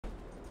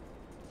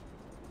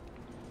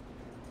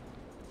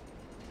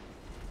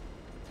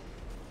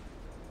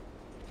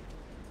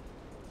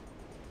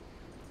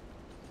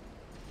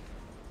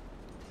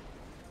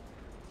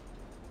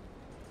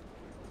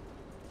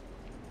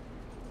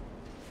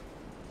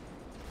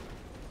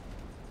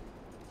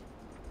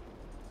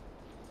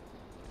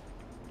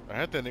I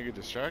had that nigga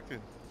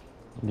distracted.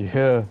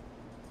 Yeah.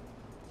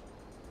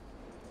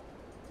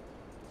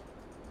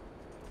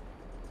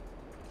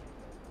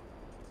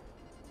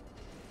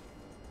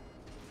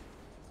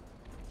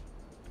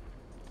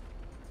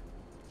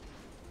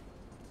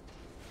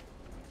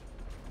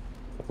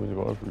 Who's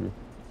going for you?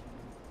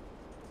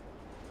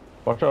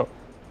 Watch out,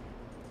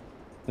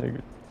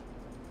 nigga.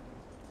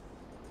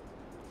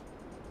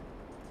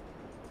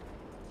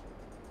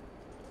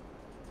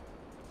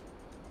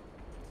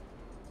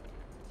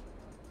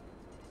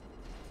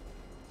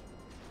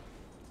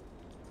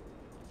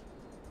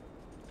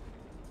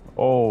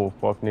 Oh,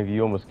 fuck, nigga,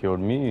 you almost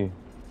killed me.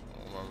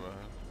 Oh my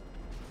bad.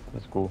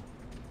 That's cool.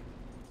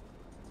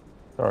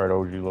 Alright,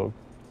 OG Low.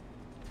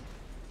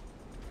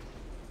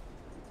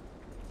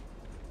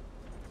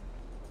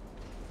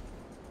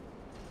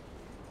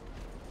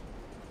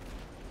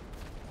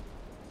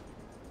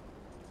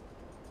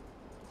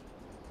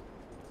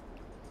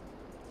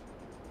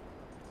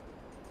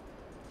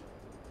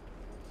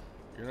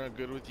 You're not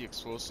good with the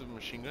explosive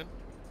machine gun?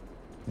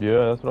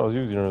 Yeah, that's what I was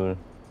using earlier.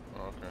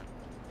 Oh, okay.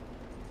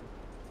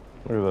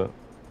 Look at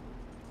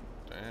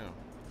Damn. that.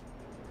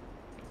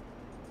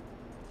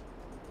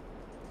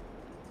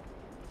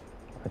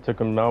 I took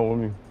him out with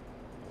me.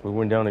 We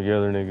went down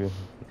together, nigga.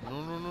 No,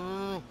 no, no,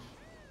 no, no.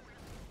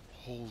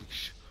 Holy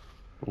shit.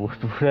 What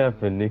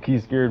happened, Nick? You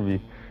scared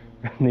me.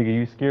 Nigga,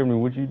 you scared me.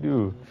 What'd you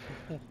do?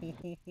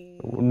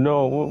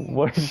 No,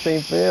 what the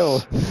same fail?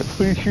 What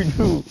did you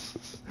do?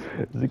 Is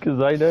it because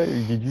I died?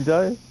 Or did you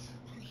die?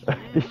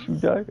 Did you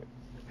die?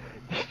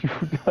 Did you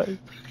die?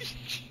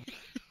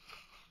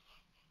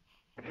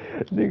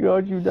 Nigga,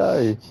 how'd you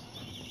die?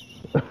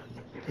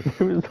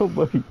 There was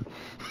nobody.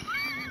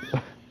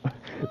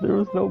 There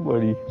was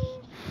nobody.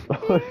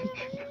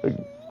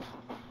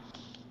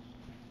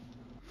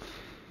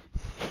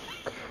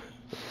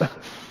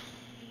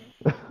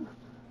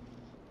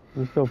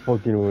 There's no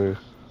fucking way.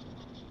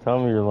 Tell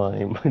me you're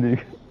lying, my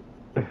nigga.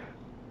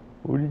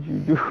 What did you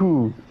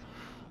do?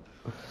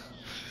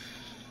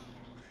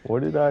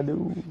 What did I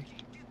do?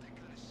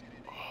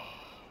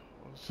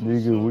 I'm so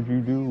Nigga, what'd you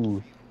sorry.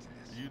 do?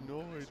 You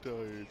know I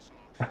died.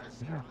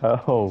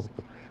 How?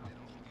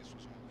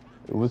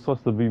 It was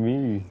supposed to be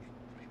me.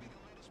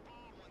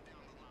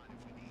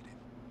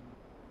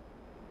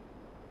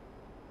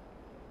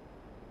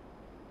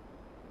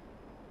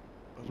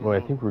 I don't Wait, I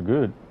know. think we're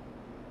good.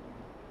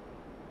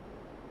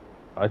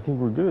 I think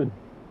we're good.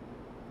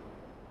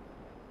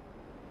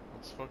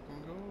 Let's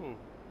fucking go.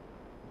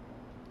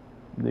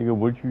 Nigga,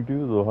 what'd you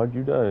do though? How'd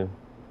you die? I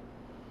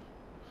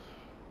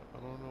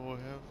don't know what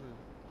happened.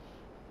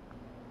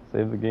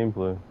 Save the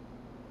gameplay.